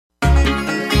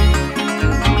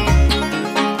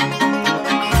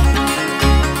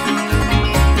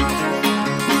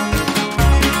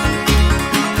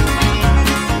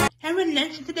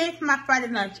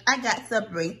lunch, I got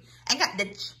Subway. I got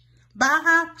the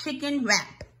Baja chicken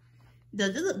wrap.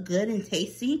 Does it look good and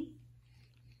tasty?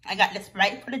 I got the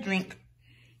Sprite for the drink,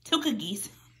 2 cookies,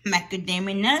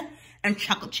 macadamia nut, and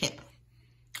chocolate chip.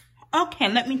 Okay,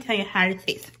 let me tell you how it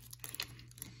tastes.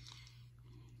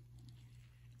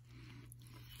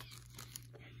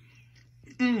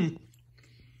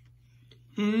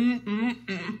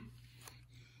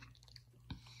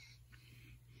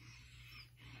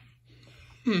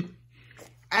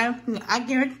 I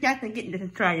guarantee you can get this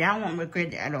and try it. I won't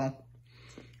regret it at all.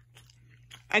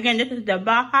 Again, this is the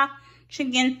Baja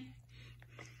chicken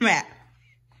wrap.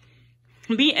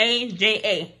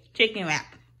 B-A-J-A chicken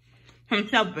wrap from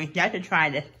Subway. You have to try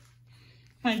this.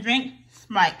 For drink,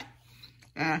 Sprite.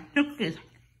 Cookies.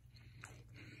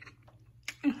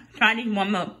 Try these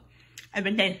warm up.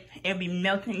 Every day, it'll be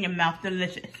melting in your mouth.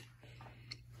 Delicious.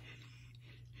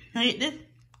 Look at this.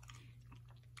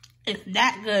 It's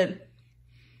that good.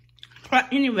 Try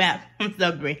any wrap from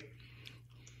Subway.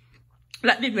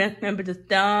 Like the video, remember to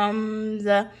thumbs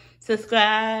up,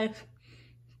 subscribe,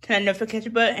 turn the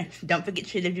notification button, and don't forget to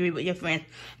share the video with your friends.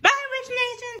 Bye!